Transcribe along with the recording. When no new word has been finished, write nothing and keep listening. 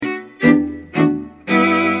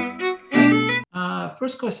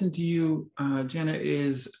First question to you, Jana,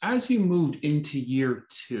 is as you moved into year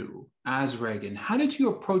two as Reagan, how did you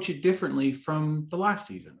approach it differently from the last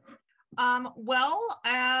season? I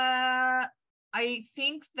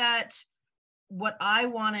think that what I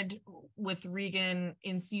wanted with Regan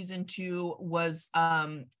in season two was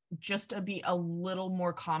just to be a little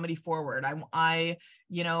more comedy forward. And I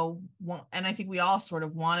think we all sort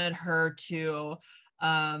of wanted her to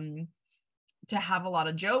have a lot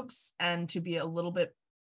of jokes and to be a little bit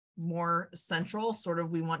more central. Sort of,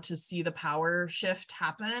 we want to see the power shift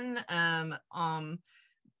happen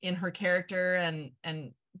in her character and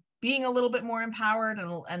being a little bit more empowered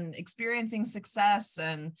and experiencing success.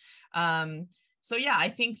 And so yeah, I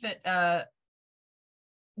think that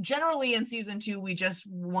generally in season two, we just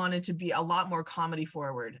wanted to be a lot more comedy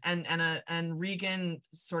forward, and Regan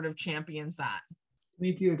sort of champions that.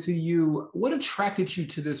 Kaniehtiio, to you, what attracted you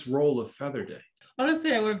to this role of Featherday?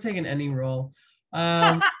 Honestly, I would have taken any role.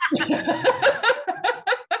 I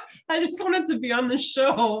just wanted to be on the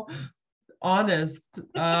show. Honest.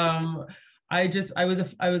 I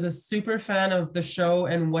was a super fan of the show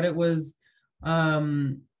and what it was,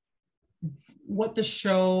 what the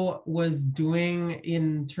show was doing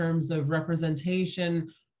in terms of representation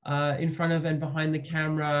in front of and behind the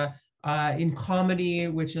camera, in comedy,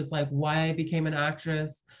 which is like why I became an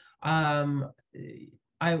actress. I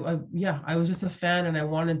was just a fan and I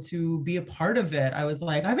wanted to be a part of it. I was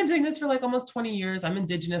like, I've been doing this for like almost 20 years. I'm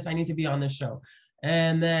Indigenous. I need to be on this show.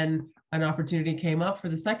 And then an opportunity came up for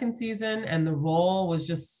the second season and the role was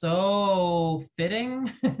just so fitting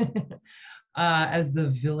as the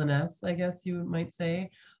villainess, I guess you might say.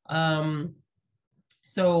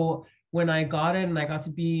 So when I got it and I got to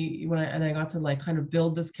be, I got to like kind of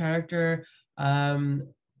build this character, and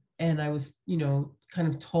I was, kind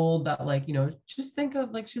of told that like, just think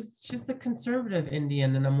of like, she's the conservative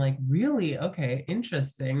Indian. And I'm like, really? Okay,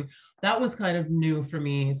 interesting. That was kind of new for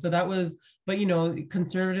me. So that was, but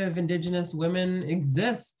conservative Indigenous women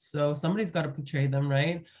exist. So somebody's got to portray them,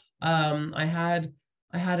 right? I had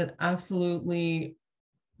an absolutely,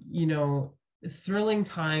 thrilling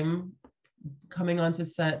time coming onto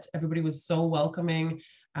set. Everybody was so welcoming.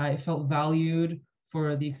 I felt valued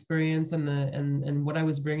for the experience and what I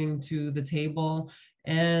was bringing to the table.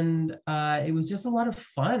 And it was just a lot of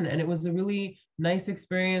fun. And it was a really nice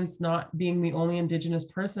experience not being the only Indigenous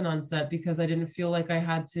person on set, because I didn't feel like I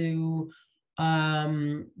had to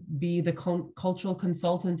be the cultural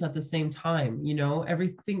consultant at the same time.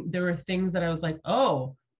 Everything, there were things that I was like,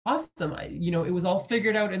 oh, awesome. It was all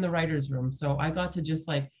figured out in the writer's room. So I got to just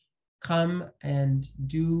like come and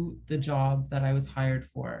do the job that I was hired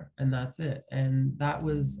for, and that's it. And that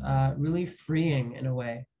was really freeing in a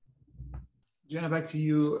way. Jana, back to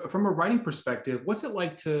you. From a writing perspective, what's it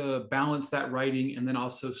like to balance that writing and then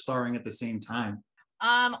also starring at the same time?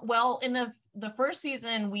 Well, in the first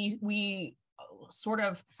season, we sort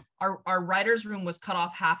of, our writer's room was cut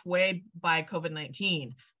off halfway by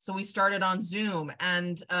COVID-19. So we started on Zoom,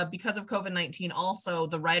 and because of COVID-19 also,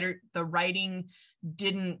 the writing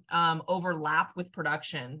didn't overlap with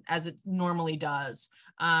production as it normally does.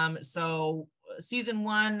 So season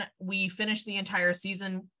one, we finished the entire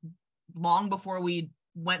season long before we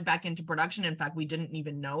went back into production. In fact, we didn't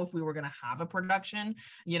even know if we were going to have a production.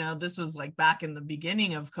 This was like back in the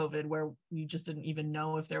beginning of COVID, where we just didn't even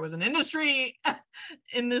know if there was an industry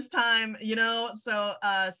in this time, So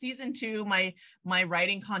season two, my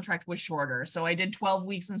writing contract was shorter. So I did 12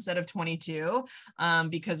 weeks instead of 22,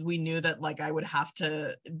 because we knew that like I would have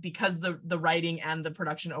to, because the writing and the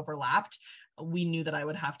production overlapped, we knew that I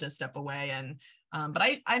would have to step away. And but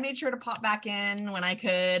I made sure to pop back in when I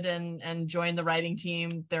could and join the writing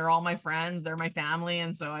team. They're all my friends, they're my family.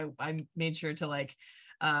 And so I made sure to like,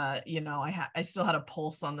 I still had a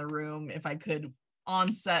pulse on the room if I could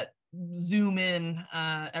on set zoom in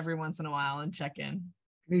every once in a while and check in.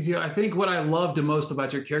 I think what I loved the most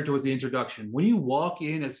about your character was the introduction. When you walk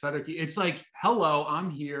in as Featherday, it's like, hello, I'm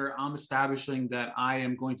here. I'm establishing that I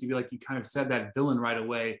am going to be, like you kind of said, that villain right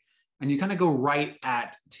away. And you kind of go right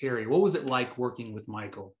at Terry. What was it like working with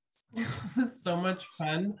Michael? It was so much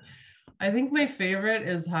fun. I think my favorite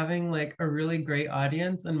is having like a really great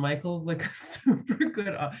audience, and Michael's like a super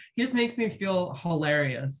good. He just makes me feel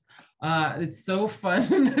hilarious. It's so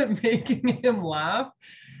fun making him laugh,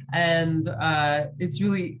 and it's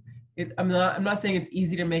really. I'm not saying it's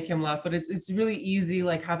easy to make him laugh, but it's really easy,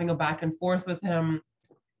 like having a back and forth with him.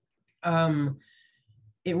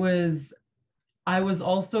 I was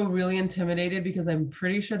also really intimidated because I'm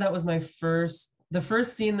pretty sure that was the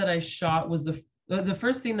first scene that I shot was the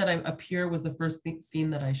first scene that I appear was the first scene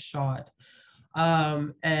that I shot.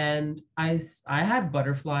 And I had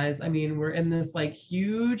butterflies. I mean, we're in this like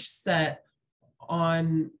huge set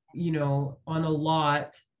on, on a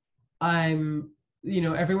lot.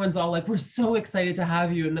 Everyone's all like, we're so excited to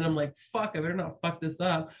have you. And then I'm like, fuck, I better not fuck this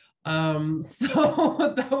up.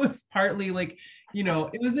 So that was partly like,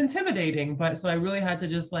 it was intimidating, but so I really had to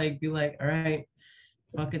just like be like, all right,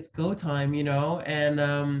 fuck, it's go time,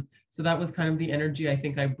 and so that was kind of the energy I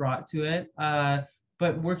think I brought to it.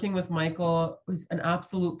 But working with Michael was an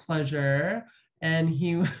absolute pleasure, and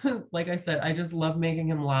he like I said, I just love making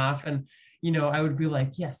him laugh. And I would be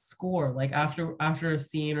like, yes, score, like after a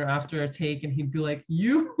scene or after a take, and he'd be like,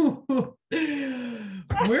 you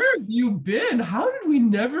where have you been? How did we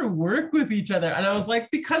never work with each other? And I was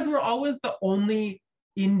like, because we're always the only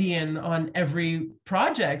Indian on every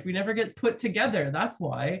project. We never get put together. That's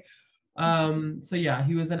why. So yeah,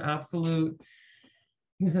 he was an absolute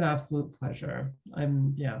pleasure.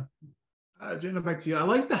 Jana, back to you. I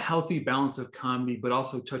like the healthy balance of comedy, but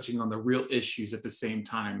also touching on the real issues at the same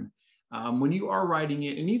time. When you are writing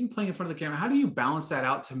it and even playing in front of the camera, how do you balance that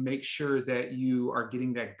out to make sure that you are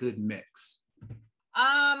getting that good mix?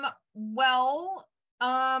 Well,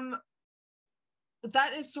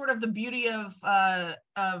 that is sort of the beauty of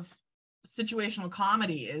situational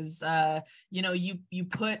comedy is, you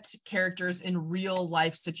put characters in real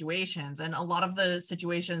life situations, and a lot of the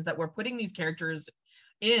situations that we're putting these characters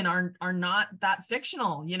in are not that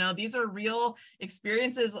fictional. These are real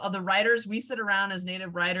experiences of the writers. We sit around as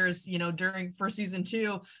native writers, for season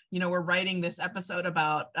 2, we're writing this episode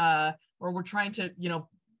about, or we're trying to,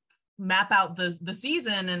 map out the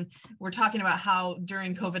season, and we're talking about how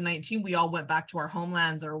during COVID-19 we all went back to our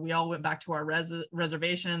homelands, or we all went back to our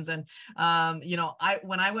reservations. And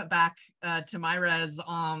when I went back to my res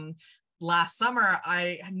last summer,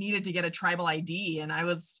 I needed to get a tribal ID, and I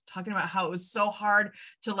was talking about how it was so hard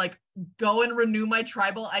to like go and renew my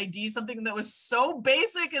tribal ID, something that was so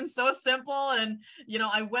basic and so simple. And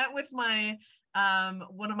I went with my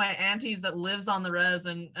one of my aunties that lives on the res,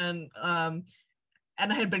 and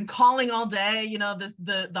I had been calling all day,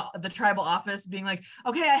 the tribal office, being like,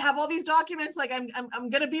 okay, I have all these documents. Like, I'm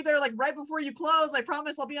going to be there like right before you close. I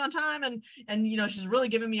promise I'll be on time. And she's really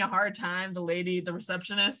giving me a hard time, the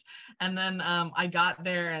receptionist. And then I got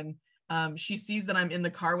there, and she sees that I'm in the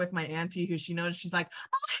car with my auntie, who she knows. She's like,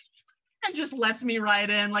 oh, and just lets me right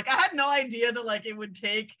in. Like, I had no idea that like it would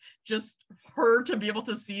take just her to be able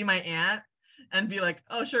to see my aunt and be like,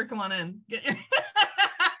 oh, sure, come on in. Get your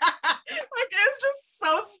it's just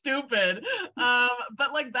so stupid.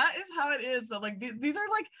 But like that is how it is. So like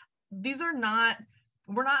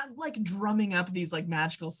we're not like drumming up these like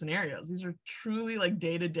magical scenarios. These are truly like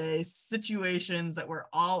day-to-day situations that we're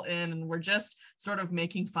all in, and we're just sort of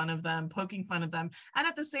making fun of them, poking fun of them, and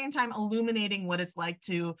at the same time illuminating what it's like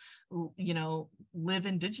to live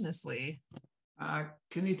indigenously.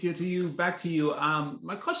 Kaniehtiio, back to you.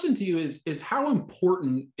 My question to you is how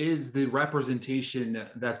important is the representation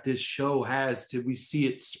that this show has to we see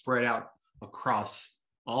it spread out across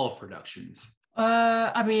all of productions?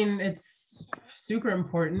 I mean, it's super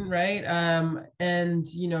important, right? And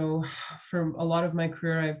for a lot of my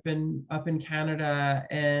career, I've been up in Canada,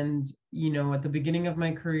 and at the beginning of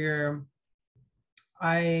my career,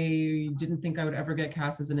 I didn't think I would ever get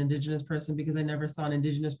cast as an Indigenous person because I never saw an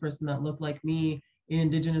Indigenous person that looked like me in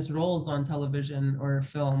Indigenous roles on television or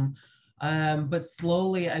film. But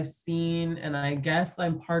slowly I've seen, and I guess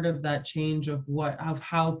I'm part of that change of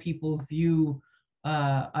how people view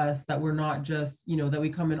us, that we're not just, that we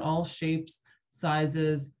come in all shapes,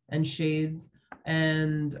 sizes, and shades.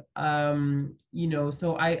 And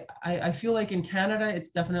so I feel like in Canada it's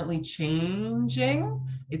definitely changing.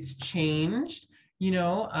 It's changed.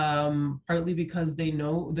 Partly because they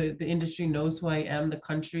know the industry knows who I am, the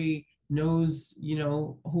country knows,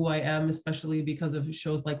 who I am, especially because of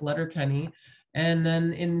shows like Letterkenny. And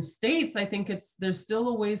then in the States, I think there's still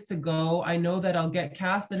a ways to go. I know that I'll get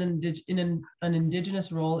cast in an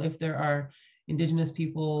Indigenous role if there are Indigenous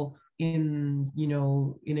people in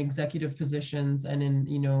executive positions and in,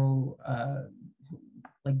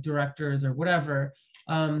 like directors or whatever.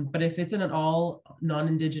 But if it's in an all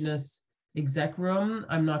non-Indigenous exec room,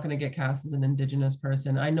 I'm not going to get cast as an Indigenous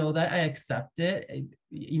person. I know that, I accept it.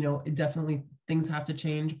 It definitely, things have to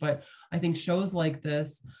change, but I think shows like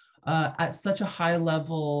this at such a high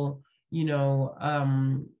level,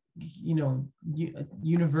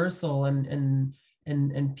 Universal and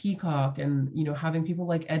Peacock, and having people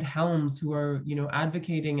like Ed Helms who are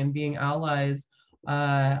advocating and being allies.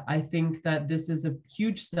 I think that this is a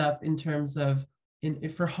huge step in terms of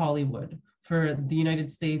for Hollywood, for the United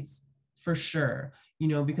States, for sure. you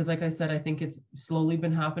know, because like I said, I think it's slowly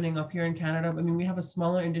been happening up here in Canada. I mean, we have a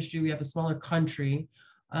smaller industry, we have a smaller country.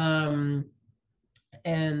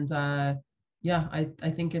 Yeah, I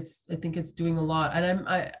think it's doing a lot. And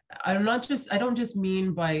I don't just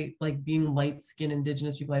mean by like being light-skinned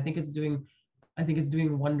Indigenous people. I think it's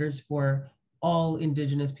doing wonders for all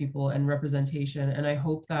Indigenous people and representation. And I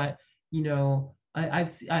hope that, you know,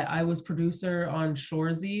 I was producer on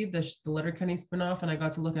Shoresy, the Letterkenny spinoff, and I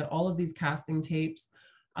got to look at all of these casting tapes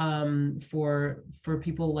for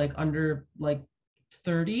people like under like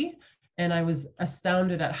 30. And I was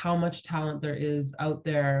astounded at how much talent there is out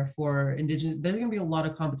there for Indigenous. There's going to be a lot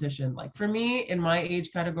of competition. Like for me, in my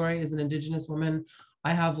age category as an Indigenous woman,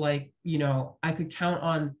 I have like, you know, I could count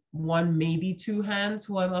on one, maybe two hands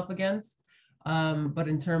who I'm up against. But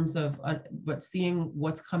in terms of, but seeing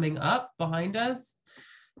what's coming up behind us,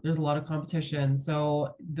 there's a lot of competition.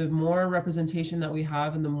 So the more representation that we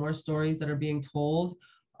have and the more stories that are being told,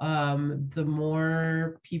 the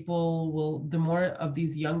more of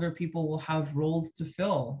these younger people will have roles to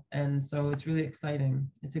fill. And so it's really exciting.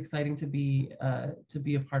 It's exciting to be a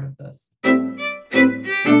part of this.